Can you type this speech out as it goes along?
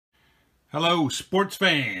Hello, sports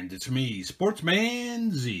fans. It's me,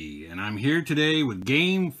 Sportsman Z, and I'm here today with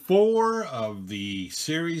Game 4 of the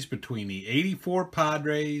series between the '84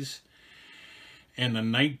 Padres and the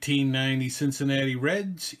 1990 Cincinnati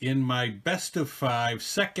Reds in my best-of-5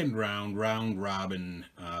 second-round round-robin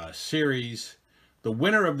series. The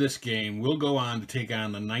winner of this game will go on to take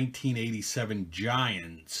on the 1987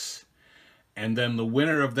 Giants, and then the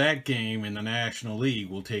winner of that game in the National League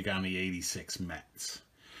will take on the '86 Mets.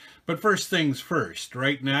 But first things first,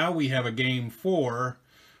 right now we have a Game 4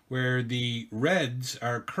 where the Reds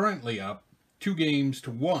are currently up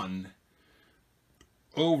 2-1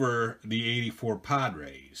 over the '84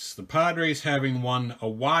 Padres. The Padres having won a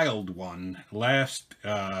wild one last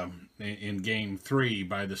in Game 3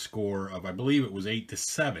 by the score of, I believe it was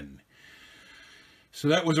 8-7. So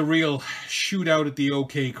that was a real shootout at the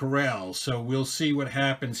OK Corral. So we'll see what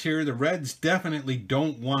happens here. The Reds definitely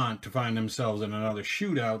don't want to find themselves in another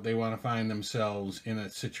shootout. They want to find themselves in a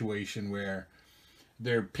situation where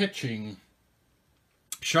their pitching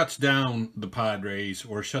shuts down the Padres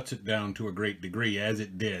or shuts it down to a great degree, as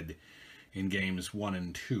it did in Games 1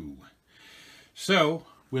 and 2. So,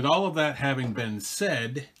 with all of that having been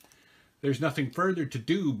said, there's nothing further to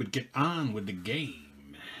do but get on with the game.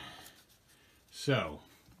 So,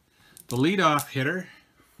 the leadoff hitter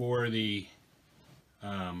for the,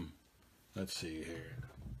 let's see here.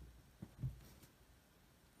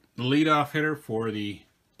 The leadoff hitter for the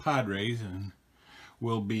Padres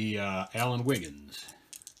will be Alan Wiggins.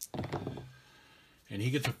 And he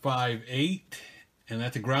gets a 5-8, and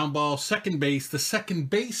that's a ground ball. Second base, the second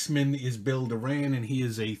baseman is Bill Duran, and he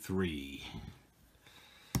is a 3.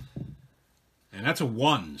 And that's a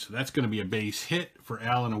 1, so that's going to be a base hit for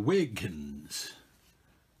Alan Wiggins.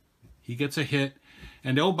 He gets a hit.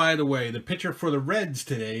 And oh, by the way, the pitcher for the Reds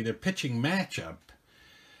today, their pitching matchup,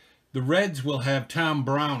 the Reds will have Tom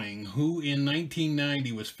Browning, who in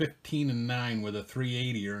 1990 was 15-9 with a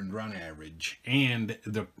 380 earned run average. And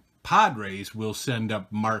the Padres will send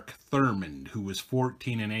up Mark Thurmond, who was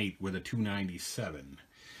 14-8 with a 297.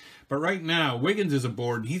 But right now, Wiggins is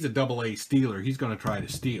aboard, and he's a double-A stealer. He's going to try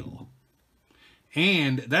to steal.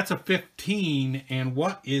 And that's a 15, and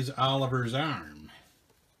what is Oliver's arm?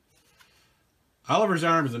 Oliver's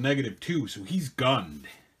arm is a -2, so he's gunned.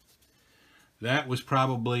 That was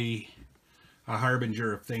probably a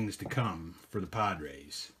harbinger of things to come for the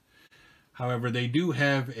Padres. However, they do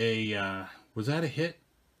have a, was that a hit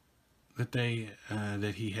that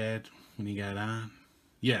that he had when he got on?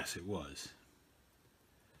 Yes, it was.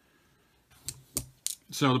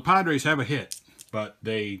 So the Padres have a hit, but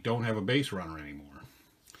they don't have a base runner anymore.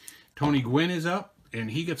 Tony Gwynn is up,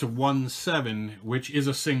 and he gets a 1-7, which is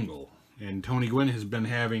a single. And Tony Gwynn has been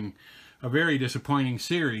having a very disappointing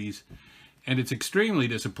series, and it's extremely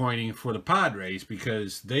disappointing for the Padres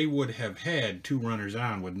because they would have had 2 runners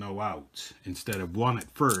on with no outs instead of 1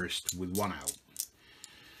 at first with 1 out.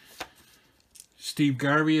 Steve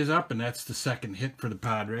Garvey is up, and that's the second hit for the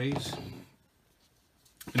Padres.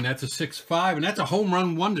 And that's a 6-5, and that's a home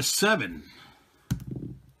run 1-7.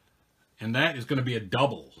 And that is going to be a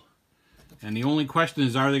double. And the only question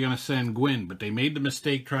is, are they going to send Gwynn? But they made the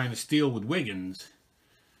mistake trying to steal with Wiggins.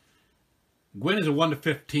 Gwynn is a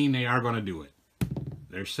 1-15. They are going to do it.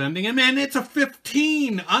 They're sending him, and it's a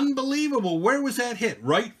 15. Unbelievable. Where was that hit?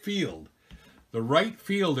 Right field. The right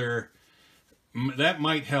fielder, that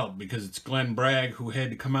might help because it's Glenn Bragg who had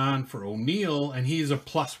to come on for O'Neill, and he's a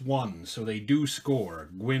 +1. So they do score.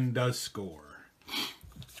 Gwynn does score.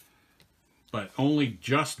 But only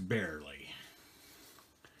just barely.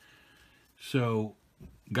 So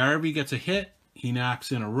Garvey gets a hit. He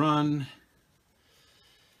knocks in a run.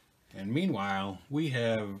 And meanwhile, we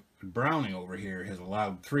have Browning over here has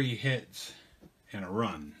allowed 3 hits and a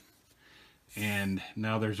run. And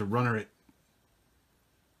now there's a runner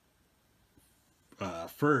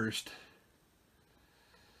at first.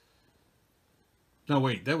 No,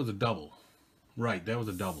 wait, that was a double. Right, that was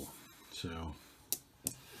a double. So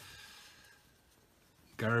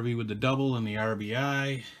Garvey with the double and the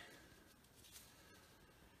RBI.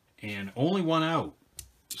 And only 1 out.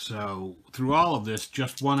 So through all of this,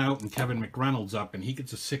 just 1 out, and Kevin McReynolds up, and he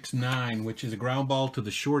gets a 6-9, which is a ground ball to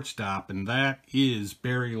the shortstop, and that is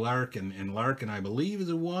Barry Larkin. And Larkin, I believe, is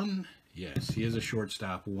a 1. Yes, he is a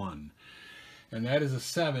shortstop 1. And that is a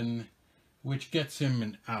 7, which gets him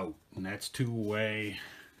an out, and that's 2 away.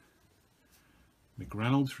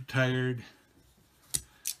 McReynolds retired.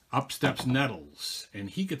 Up steps Nettles, and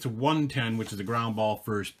he gets a 1-10, which is a ground ball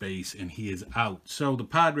first base, and he is out. So the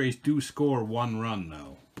Padres do score 1 run,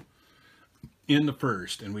 though, in the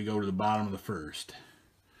first, and we go to the bottom of the first.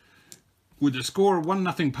 with the score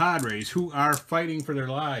 1-0 Padres, who are fighting for their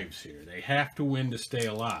lives here. They have to win to stay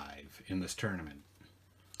alive in this tournament.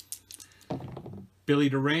 Billy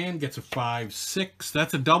Duran gets a 5-6.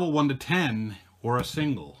 That's a double 1-10 or a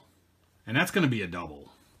single. And that's going to be a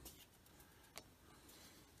double.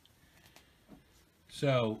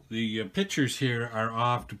 So the pitchers here are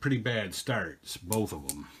off to pretty bad starts, both of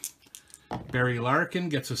them. Barry Larkin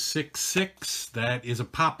gets a 6-6. That is a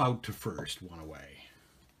pop out to first, one away.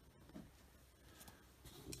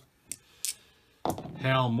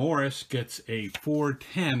 Hal Morris gets a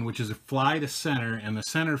 4-10, which is a fly to center, and the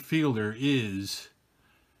center fielder is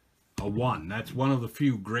a 1. That's one of the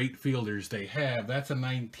few great fielders they have. That's a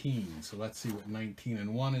 19. So let's see what 19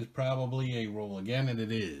 and 1 is. Probably a roll again, and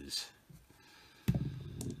it is.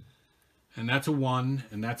 And that's a 1,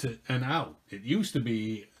 and that's an out. It used to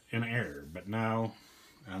be an error, but now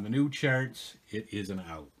on the new charts, it is an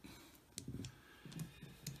out.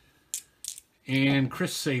 And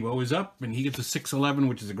Chris Sabo is up, and he gets a 6-11,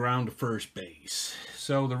 which is a ground to first base.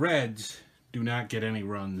 So the Reds do not get any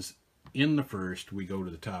runs in the first. We go to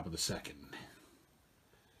the top of the second.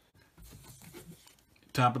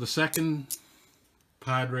 Top of the second,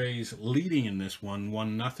 Padres leading in this one,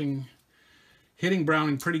 1-0. Hitting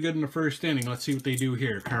Browning pretty good in the first inning. Let's see what they do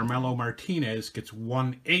here. Carmelo Martinez gets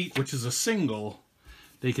 1-8, which is a single.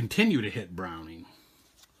 They continue to hit Browning.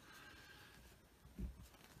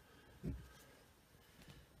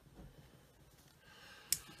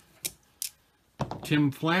 Tim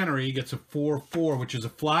Flannery gets a 4-4, which is a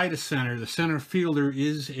fly to center. The center fielder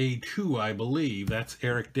is a 2, I believe. That's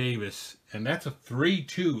Eric Davis. And that's a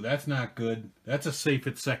 3-2. That's not good. That's a safe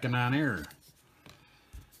at second on error.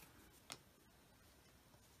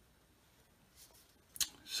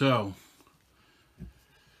 So,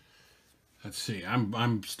 let's see.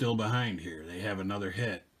 I'm still behind here. They have another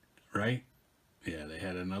hit, right? Yeah, they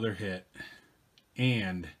had another hit.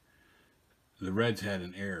 And the Reds had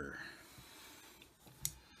an error.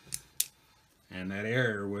 And that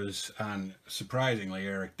error was on, surprisingly,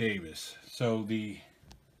 Eric Davis. So the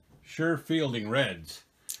sure fielding Reds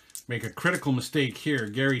make a critical mistake here.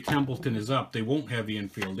 Gary Templeton is up. They won't have the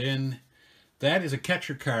infield in. That is a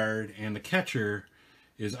catcher card, and the catcher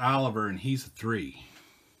is Oliver, and he's a 3.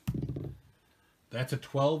 That's a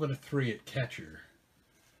 12 and a 3 at catcher,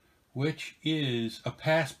 which is a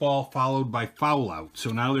pass ball followed by foul out.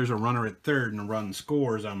 So now there's a runner at third, and a run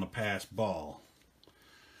scores on the pass ball.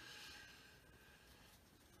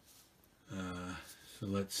 So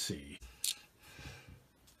let's see.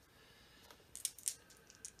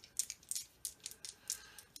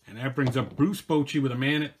 And that brings up Bruce Bochy with a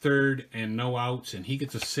man at third and no outs, and he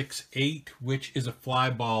gets a 6-8, which is a fly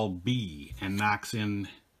ball B, and knocks in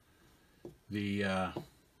the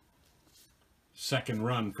second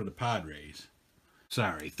run for the Padres.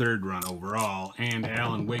 Sorry, third run overall, and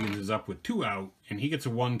Alan Wiggins is up with 2 out, and he gets a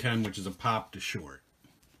 1-10, which is a pop to short.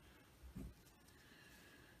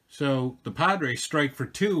 So the Padres strike for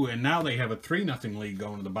 2, and now they have a 3-0 lead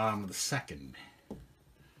going to the bottom of the second.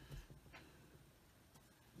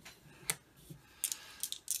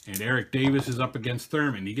 And Eric Davis is up against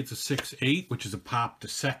Thurmond. He gets a 6-8, which is a pop to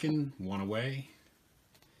second, 1 away.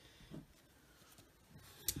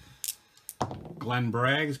 Glenn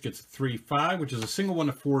Braggs gets a 3-5, which is a single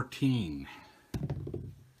 1-14.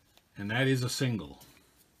 And that is a single.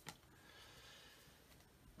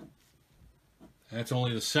 That's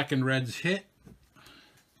only the second Reds hit.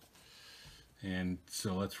 And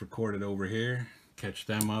so let's record it over here. Catch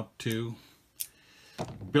them up too.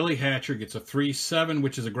 Billy Hatcher gets a 3-7,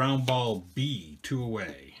 which is a ground ball B, 2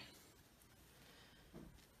 away.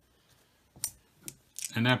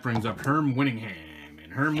 And that brings up Herm Winningham.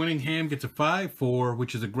 And Herm Winningham gets a 5-4,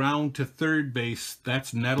 which is a ground to third base.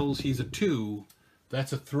 That's Nettles. He's a 2.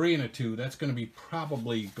 That's a 3 and a 2. That's going to be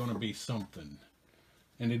probably going to be something.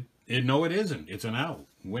 And no, it isn't. It's an out.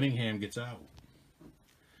 Winningham gets out.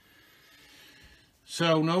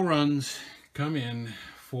 So no runs come in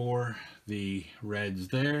for the Reds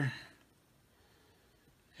there.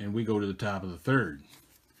 And we go to the top of the third.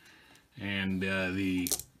 And the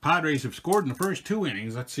Padres have scored in the first 2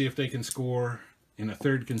 innings. Let's see if they can score in a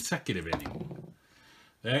third consecutive inning.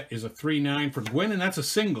 That is a 3-9 for Gwynn, and that's a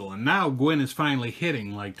single. And now Gwynn is finally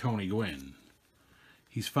hitting like Tony Gwynn.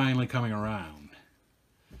 He's finally coming around.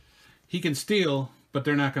 He can steal, but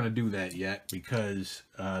they're not going to do that yet because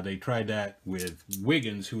they tried that with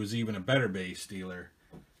Wiggins, who was even a better base stealer,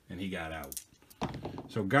 and he got out.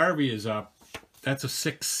 So Garvey is up. That's a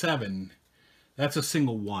 6-7. That's a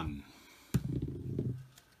single 1.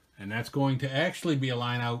 And that's going to actually be a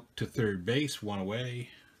line out to third base, 1 away.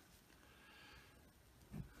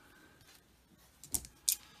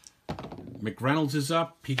 McReynolds is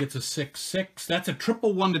up. He gets a 6-6. That's a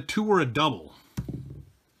triple 1-2 or a double. And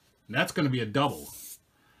that's going to be a double.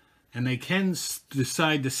 And they can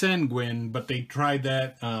decide to send Gwynn, but they tried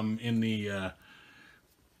that in the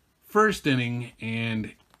first inning,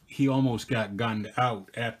 and he almost got gunned out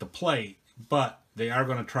at the plate. But they are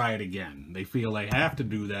going to try it again. They feel they have to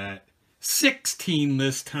do that. 16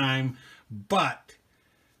 this time, but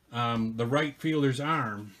the right fielder's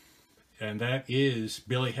arm, and that is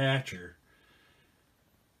Billy Hatcher.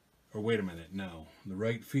 Or wait a minute, no. The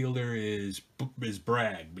right fielder is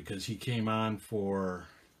Bragg, because he came on for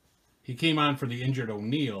the injured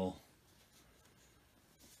O'Neill.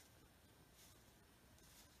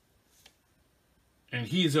 And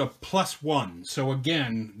he's a +1. So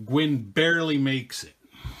again, Gwynn barely makes it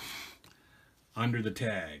under the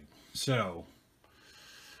tag. So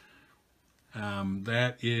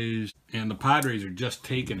that is, and the Padres are just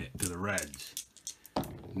taking it to the Reds.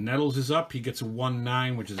 Nettles is up. He gets a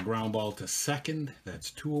 1-9, which is a ground ball to second. That's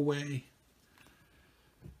 2 away.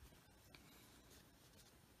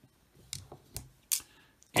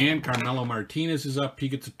 And Carmelo Martinez is up. He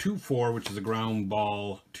gets a 2-4, which is a ground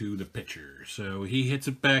ball to the pitcher. So he hits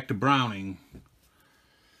it back to Browning.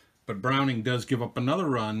 But Browning does give up another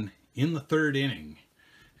run in the 3rd inning.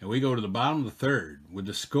 And we go to the bottom of the 3rd with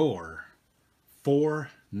the score 4-0.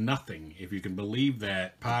 If you can believe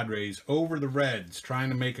that. Padres over the Reds, trying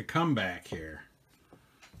to make a comeback here.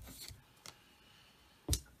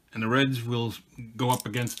 And the Reds will go up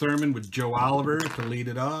against Thurmond with Joe Oliver to lead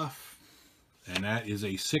it off. And that is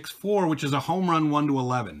a 6-4, which is a home run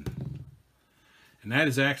 1-11. And that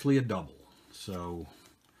is actually a double. So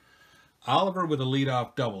Oliver with a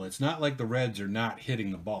leadoff double. It's not like the Reds are not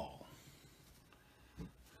hitting the ball.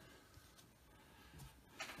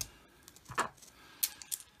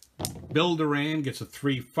 Bill Duran gets a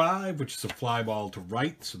 3-5, which is a fly ball to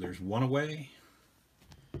right, so there's 1 away.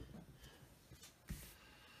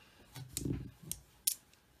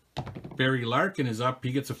 Barry Larkin is up.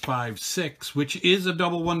 He gets a 5-6, which is a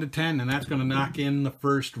double 1-10, and that's going to knock in the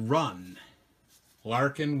first run.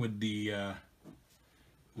 Larkin with the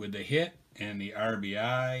hit and the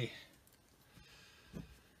RBI.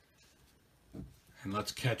 And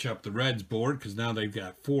let's catch up the Reds board, because now they've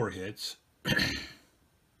got 4 hits.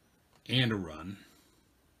 And a run.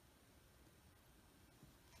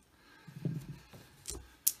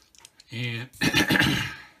 And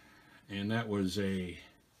and that was a,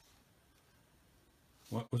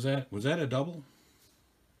 what was that? Was that a double?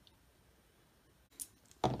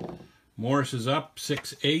 Morris is up,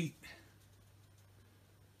 6-8.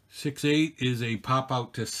 6-8 is a pop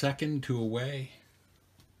out to second, 2 away.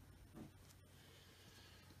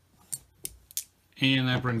 And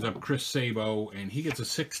that brings up Chris Sabo, and he gets a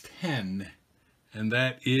 6-10, and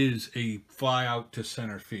that is a fly out to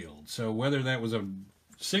center field. So whether that was a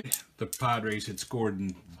 6, the Padres had scored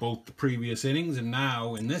in both the previous innings, and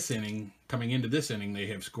now in this inning, coming into this inning, they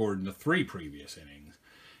have scored in the 3 previous innings,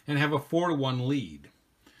 and have a 4-1 lead.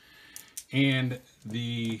 And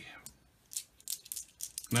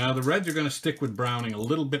now the Reds are going to stick with Browning a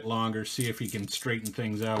little bit longer, see if he can straighten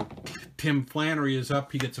things out. Tim Flannery is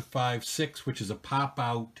up. He gets a 5-6, which is a pop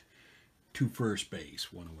out to first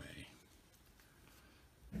base, 1 away.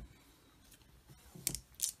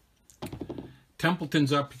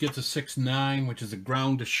 Templeton's up. He gets a 6-9, which is a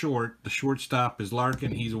ground to short. The shortstop is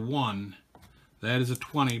Larkin. He's a 1. That is a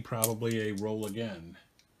 20, probably a roll again.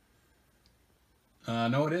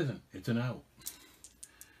 No, it isn't. It's an out.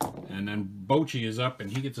 And then Bochy is up, and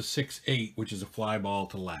he gets a 6-8, which is a fly ball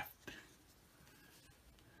to left.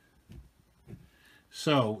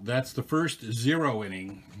 So that's the first 0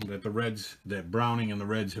 inning that Browning and the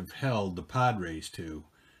Reds have held the Padres to,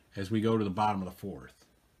 as we go to the bottom of the 4th.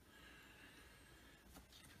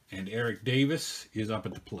 And Eric Davis is up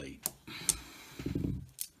at the plate.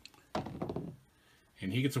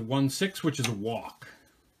 And he gets a 1-6, which is a walk.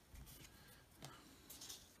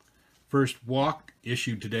 First walk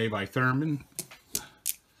issued today by Thurmond.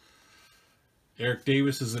 Eric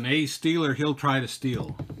Davis is an A stealer. He'll try to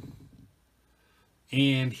steal.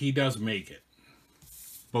 And he does make it.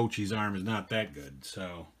 Bochy's arm is not that good.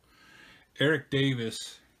 So Eric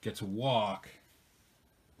Davis gets a walk,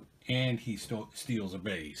 and he steals a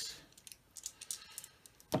base.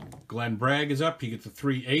 Glenn Bragg is up. He gets a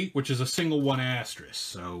 3-8, which is a single 1 asterisk.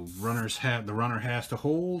 So the runner has to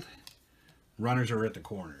hold. Runners are at the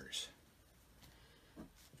corners.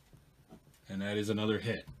 And that is another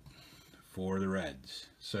hit for the Reds.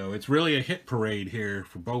 So it's really a hit parade here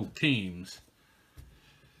for both teams.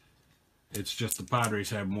 It's just the Padres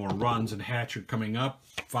have more runs, and Hatcher coming up.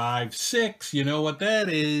 5-6, you know what that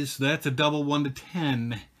is. That's a double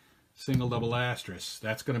 1-10. single, double, asterisk.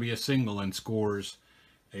 That's going to be a single and scores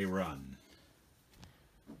a run.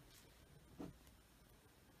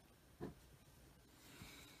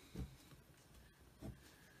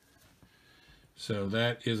 So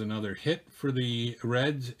that is another hit for the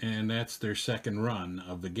Reds, and that's their second run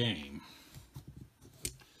of the game.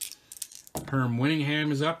 Herm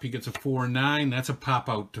Winningham is up. He gets a 4-9. That's a pop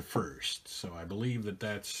out to first. So I believe that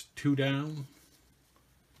that's 2 down.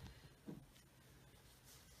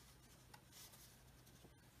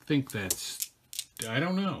 I think that's, I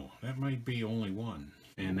don't know. That might be only 1.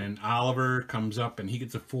 And then Oliver comes up and he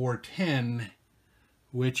gets a 4-10,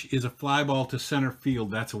 which is a fly ball to center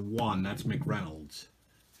field. That's a 1. That's McReynolds.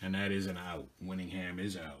 And that is an out. Winningham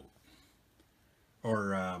is out.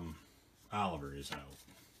 Or Oliver is out.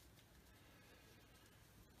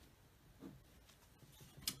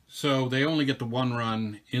 So they only get the 1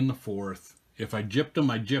 run in the 4th. If I gypped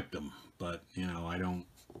them, I gypped them. But, you know, I don't,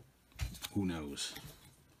 who knows?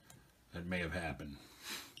 That may have happened.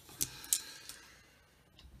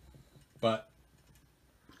 But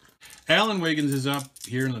Alan Wiggins is up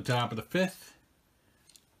here in the top of the 5th.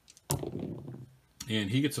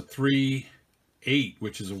 And he gets a 3-8,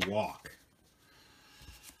 which is a walk.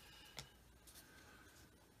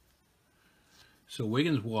 So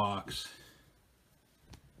Wiggins walks.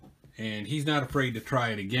 And he's not afraid to try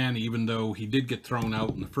it again, even though he did get thrown out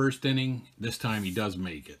in the 1st inning. This time he does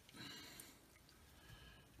make it.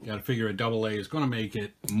 You got to figure a double A is going to make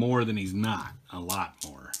it more than he's not. A lot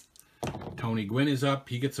more. Tony Gwynn is up.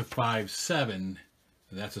 He gets a 5-7.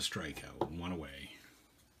 That's a strikeout. 1 away.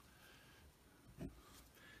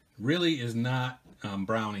 Really is not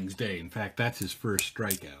Browning's day. In fact, that's his first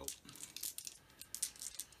strikeout.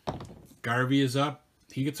 Garvey is up.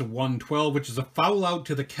 He gets a 1-12, which is a foul out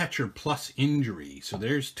to the catcher plus injury. So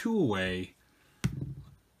there's 2 away.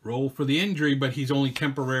 Roll for the injury, but he's only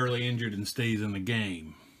temporarily injured and stays in the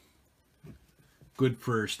game. Good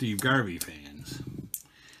for Steve Garvey fans.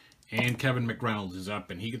 And Kevin McReynolds is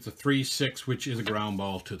up, and he gets a 3-6, which is a ground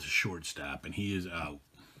ball to the shortstop, and he is out.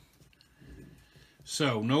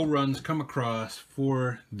 So no runs come across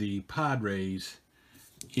for the Padres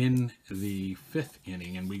in the 5th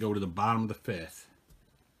inning, and we go to the bottom of the 5th.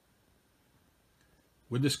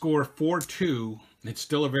 With the score 4-2, it's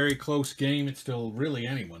still a very close game. It's still really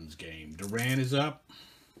anyone's game. Duran is up.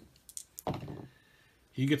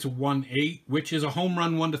 He gets a 1-8, which is a home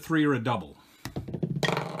run 1-3 or a double.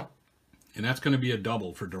 And that's going to be a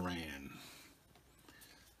double for Duran.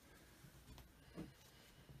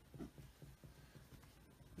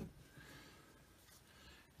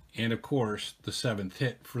 And of course, the 7th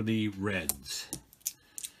hit for the Reds.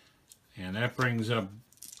 And that brings up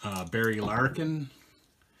Barry Larkin.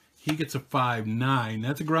 He gets a 5-9.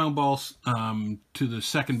 That's a ground ball to the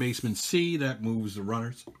second baseman C. That moves the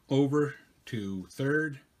runners over to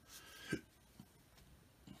third.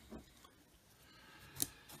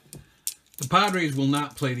 The Padres will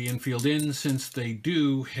not play the infield in since they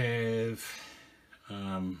do have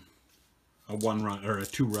a 1-run or a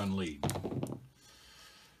 2-run lead.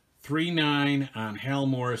 3-9 on Hal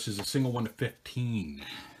Morris is a single 1-15.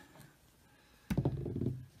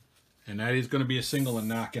 And that is going to be a single and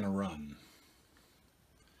knock in a run.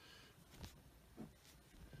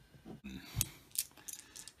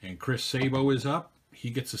 And Chris Sabo is up. He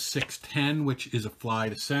gets a 6-10, which is a fly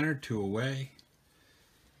to center, 2 away.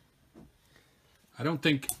 I don't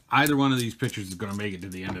think either one of these pitchers is going to make it to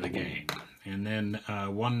the end of the game. And then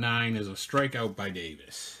 1-9 is a strikeout by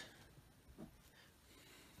Davis.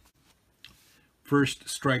 First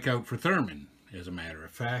strikeout for Thurmond, as a matter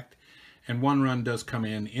of fact. And 1 run does come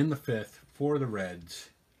in the 5th for the Reds.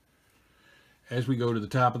 As we go to the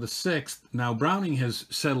top of the 6th, now Browning has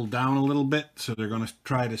settled down a little bit, so they're going to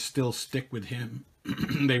try to still stick with him.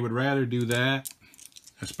 They would rather do that,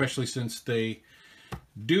 especially since they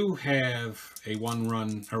do have a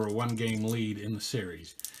 1-run or a 1-game lead in the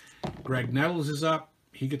series. Greg Nettles is up.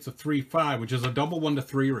 He gets a 3-5, which is a double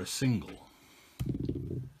 1-3 or a single.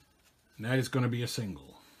 And that is going to be a single.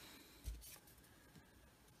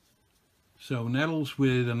 So Nettles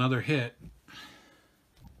with another hit.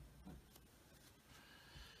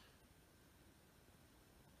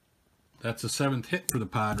 That's the 7th hit for the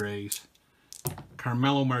Padres.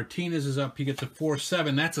 Carmelo Martinez is up. He gets a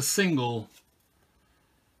 4-7. That's a single.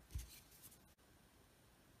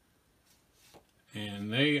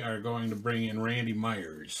 And they are going to bring in Randy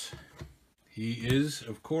Myers. He is,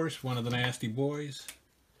 of course, one of the nasty boys.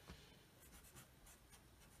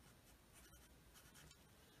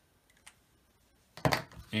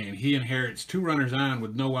 And he inherits 2 runners on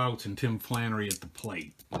with no outs and Tim Flannery at the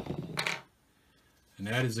plate. And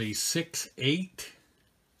that is a 6-8.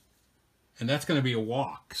 And that's going to be a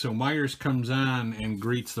walk. So Myers comes on and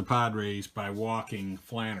greets the Padres by walking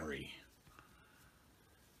Flannery.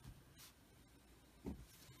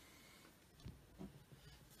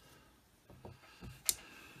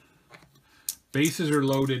 Bases are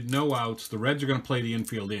loaded, no outs. The Reds are going to play the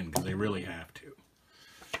infield in because they really have to.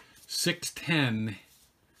 6-10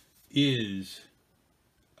 is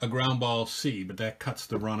a ground ball C, but that cuts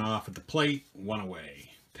the run off at the plate. 1 away.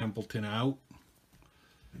 Templeton out.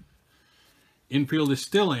 Infield is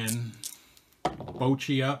still in.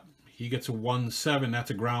 Bochy up. He gets a 1-7. That's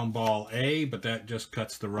a ground ball A, but that just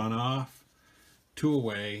cuts the run off. 2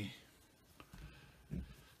 away.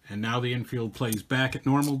 And now the infield plays back at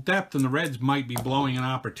normal depth, and the Reds might be blowing an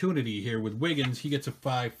opportunity here with Wiggins. He gets a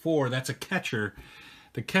 5-4. That's a catcher.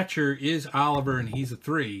 The catcher is Oliver, and he's a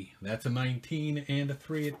 3. That's a 19 and a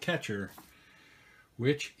 3 at catcher,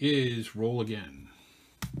 which is roll again.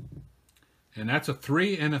 And that's a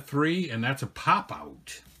 3 and a 3, and that's a pop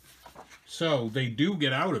out. So they do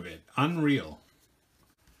get out of it. Unreal.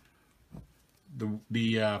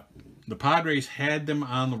 The Padres had them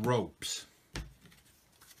on the ropes.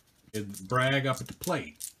 Bragg up at the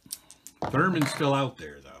plate. Thurmond's still out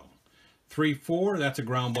there, though. 3-4, that's a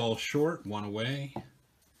ground ball short, 1 away.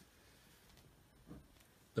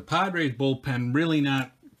 The Padres bullpen really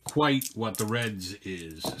not quite what the Reds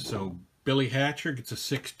is. So Billy Hatcher gets a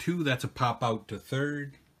 6-2. That's a pop out to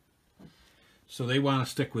third. So they want to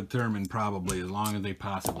stick with Thurmond probably as long as they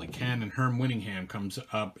possibly can. And Herm Winningham comes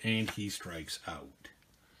up and he strikes out.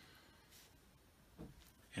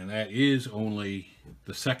 And that is only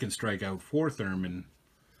the second strikeout for Thurmond.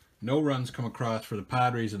 No runs come across for the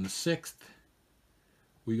Padres in the 6th.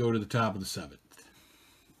 We go to the top of the 7th.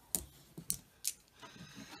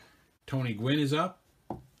 Tony Gwynn is up.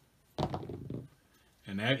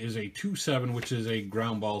 And that is a 2-7, which is a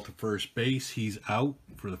ground ball to first base. He's out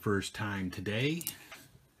for the first time today.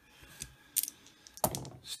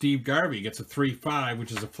 Steve Garvey gets a 3-5,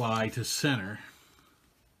 which is a fly to center.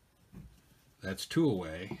 That's 2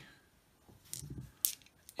 away.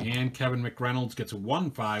 And Kevin McReynolds gets a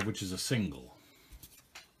 1-5, which is a single.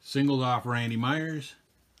 Singled off Randy Myers.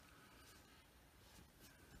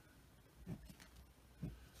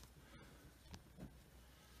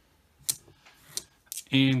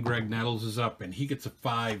 And Greg Nettles is up, and he gets a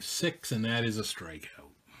 5-6, and that is a strikeout.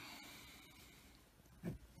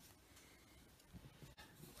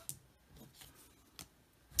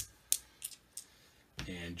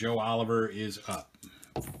 And Joe Oliver is up.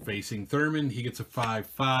 Facing Thurmond, he gets a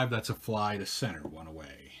 5-5. That's a fly to center, 1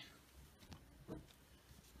 away.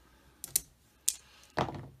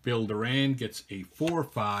 Bill Duran gets a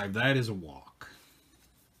 4-5. That is a walk.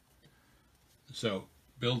 So,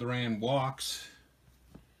 Bill Duran walks.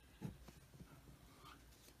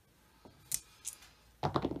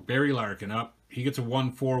 Barry Larkin up. He gets a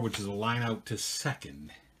 1-4, which is a line out to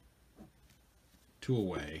second. 2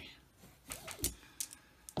 away.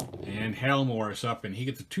 And Hal Morris up, and he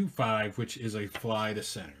gets a 2-5, which is a fly to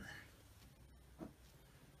center.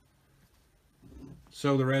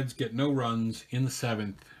 So the Reds get no runs in the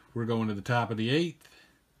 7th. We're going to the top of the 8th.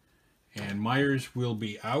 And Myers will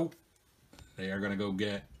be out. They are going to go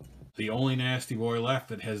get the only nasty boy left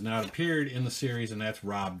that has not appeared in the series, and that's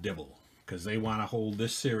Rob Dibble. Because they want to hold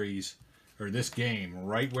this series, or this game,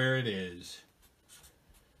 right where it is.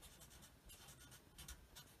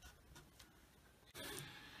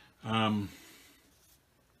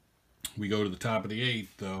 We go to the top of the 8th,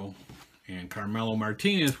 though, and Carmelo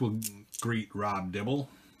Martinez will greet Rob Dibble.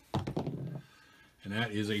 And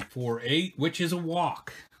that is a 4-8, which is a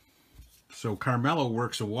walk. So Carmelo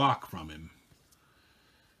works a walk from him.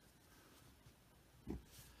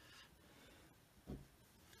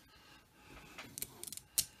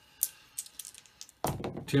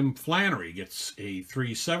 Tim Flannery gets a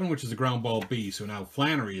 3-7, which is a ground ball B. So now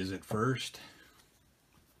Flannery is at first.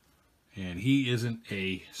 And he isn't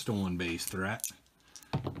a stolen base threat.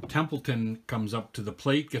 Templeton comes up to the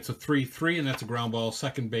plate, gets a 3-3, and that's a ground ball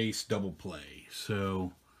second base double play.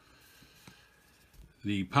 So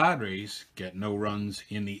the Padres get no runs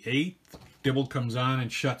in the 8th. Dibble comes on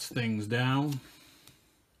and shuts things down.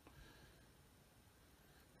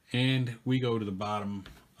 And we go to the bottom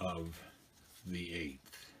of the 8th.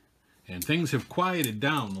 And things have quieted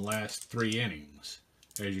down the last 3 innings,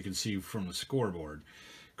 as you can see from the scoreboard.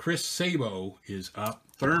 Chris Sabo is up.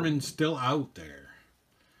 Thurmond's still out there.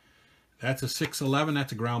 That's a 6-11.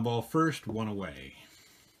 That's a ground ball first, 1 away.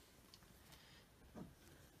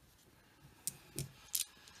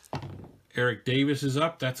 Eric Davis is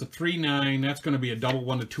up. That's a 3-9. That's going to be a double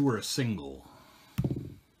 1-2 or a single.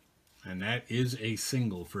 And that is a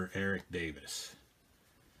single for Eric Davis.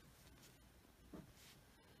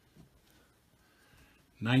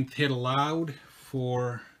 Ninth hit allowed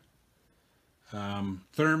for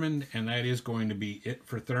Thurmond, and that is going to be it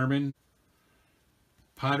for Thurmond.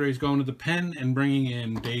 Padres going to the pen and bringing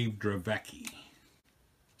in Dave Dravecky,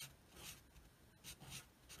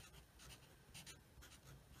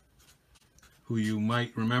 who you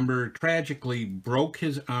might remember tragically broke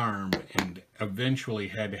his arm and eventually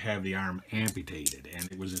had to have the arm amputated,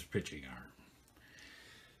 and it was his pitching arm.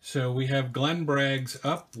 So we have Glenn Bragg's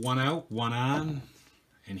up, 1 out, 1 on,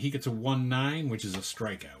 and he gets a 1-9, which is a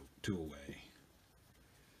strikeout, 2 away.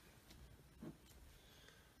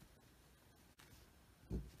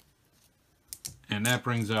 And that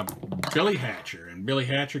brings up Billy Hatcher, and Billy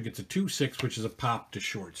Hatcher gets a 2-6, which is a pop to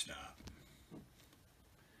shortstop.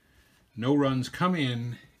 No runs come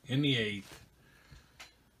in the 8th,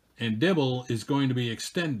 and Dibble is going to be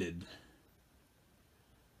extended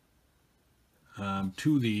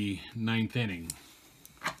to the 9th inning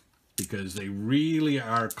because they really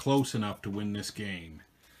are close enough to win this game.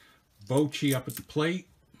 Bochy up at the plate.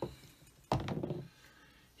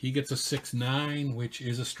 He gets a 6-9, which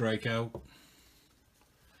is a strikeout. You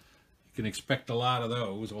can expect a lot of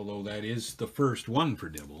those, although that is the first one for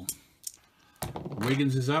Dibble.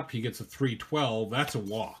 Wiggins is up. He gets a 3-12. That's a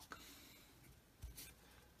walk.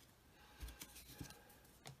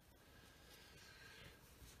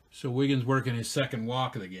 So Wiggins working his second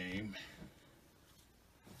walk of the game.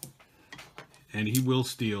 And he will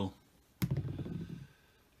steal.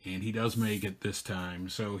 And he does make it this time.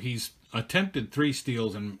 So he's attempted 3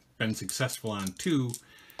 steals and been successful on 2.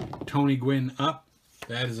 Tony Gwynn up.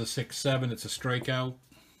 That is a 6-7. It's a strikeout.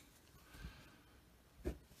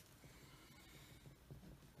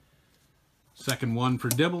 Second one for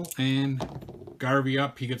Dibble, and Garvey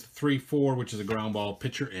up. He gets a 3-4, which is a ground ball,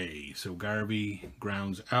 pitcher A. So Garvey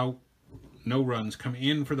grounds out. No runs come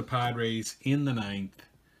in for the Padres in the 9th.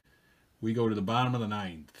 We go to the bottom of the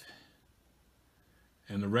 9th.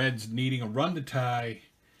 And the Reds needing a run to tie,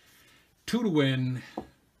 2 to win.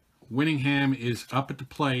 Winningham is up at the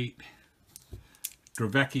plate.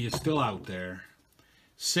 Dravecky is still out there.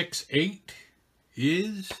 6-8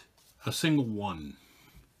 is a single 1.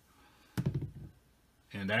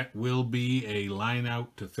 And that will be a line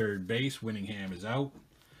out to third base. Winningham is out.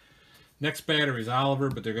 Next batter is Oliver,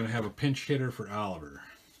 but they're going to have a pinch hitter for Oliver.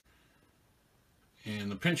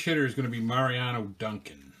 And the pinch hitter is going to be Mariano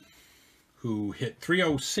Duncan, who hit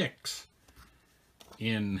 306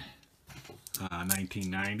 in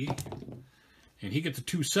 1990. And he gets a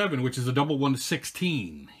 2-7, which is a double 1 to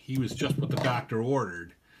 16. He was just what the doctor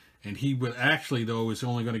ordered. And he would actually, though, is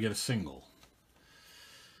only going to get a single.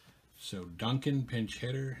 So Duncan, pinch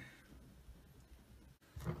hitter.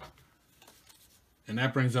 And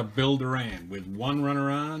that brings up Bill Duran with 1 runner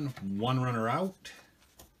on, 1 runner out.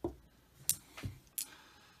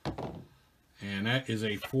 And that is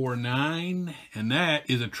a 4-9. And that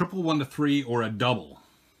is a triple 1 to 3 or a double.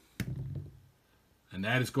 And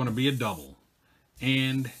that is going to be a double.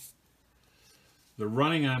 And the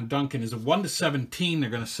running on Duncan is a 1 to 17. They're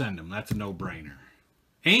going to send him. That's a no-brainer.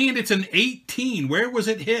 And it's an 18. Where was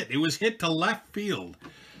it hit? It was hit to left field.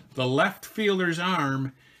 The left fielder's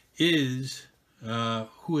arm is...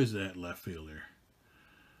 who is that left fielder?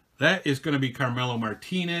 That is going to be Carmelo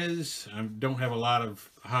Martinez. I don't have a lot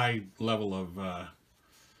of high level of...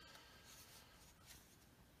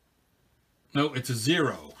 No, it's a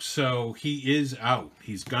 0. So he is out.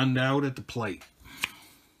 He's gunned out at the plate.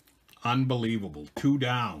 Unbelievable. 2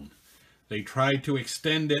 down. They tried to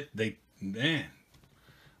extend it. Man,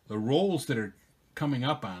 the rolls that are coming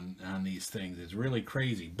up on these things is really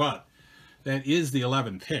crazy. But that is the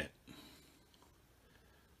 11th hit.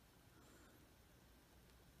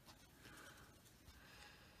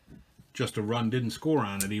 Just a run didn't score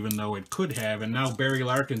on it, even though it could have. And now Barry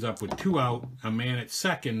Larkin's up with 2 out, a man at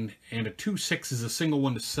second, and a 2-6 is a single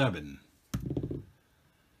 1 to 7.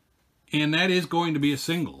 And that is going to be a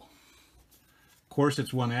single. Of course,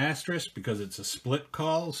 it's 1 asterisk because it's a split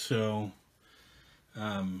call, so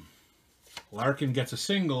Larkin gets a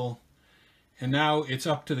single, and now it's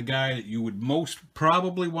up to the guy that you would most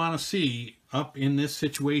probably want to see up in this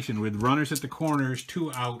situation with runners at the corners,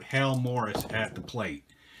 2 out, Hal Morris at the plate.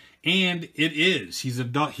 And it is. He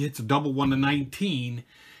hits a double 1 to 19,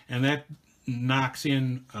 and that knocks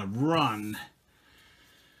in a run.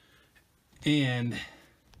 And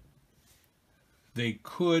they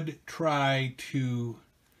could try to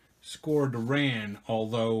score Duran,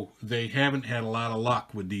 although they haven't had a lot of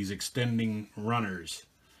luck with these extending runners.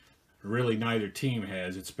 Really, neither team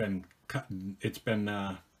has. It's been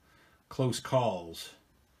close calls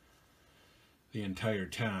the entire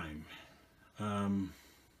time.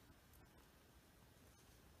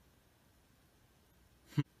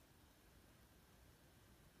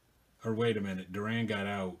 Or wait a minute, Duran got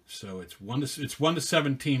out, so it's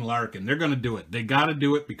 1-17 Larkin. They're going to do it. They got to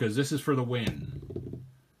do it because this is for the win.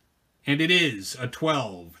 And it is a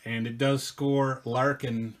 12, and it does score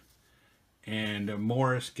Larkin, and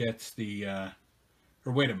Morris gets the, or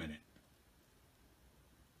wait a minute.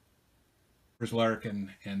 There's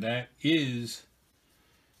Larkin, and that is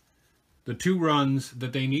the 2 runs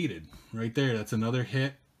that they needed right there. That's another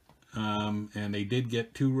hit, and they did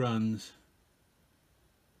get 2 runs.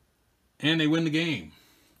 And they win the game,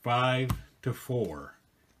 5-4,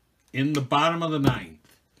 in the bottom of the 9th.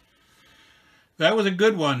 That was a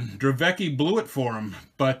good one. Dravecky blew it for him.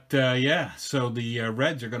 But, yeah, so the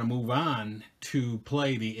Reds are going to move on to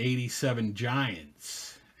play the 87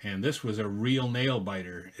 Giants. And this was a real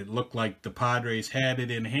nail-biter. It looked like the Padres had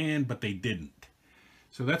it in hand, but they didn't.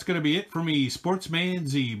 So that's going to be it for me. Sportsman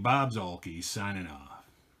Z, Bob Zolke, signing off.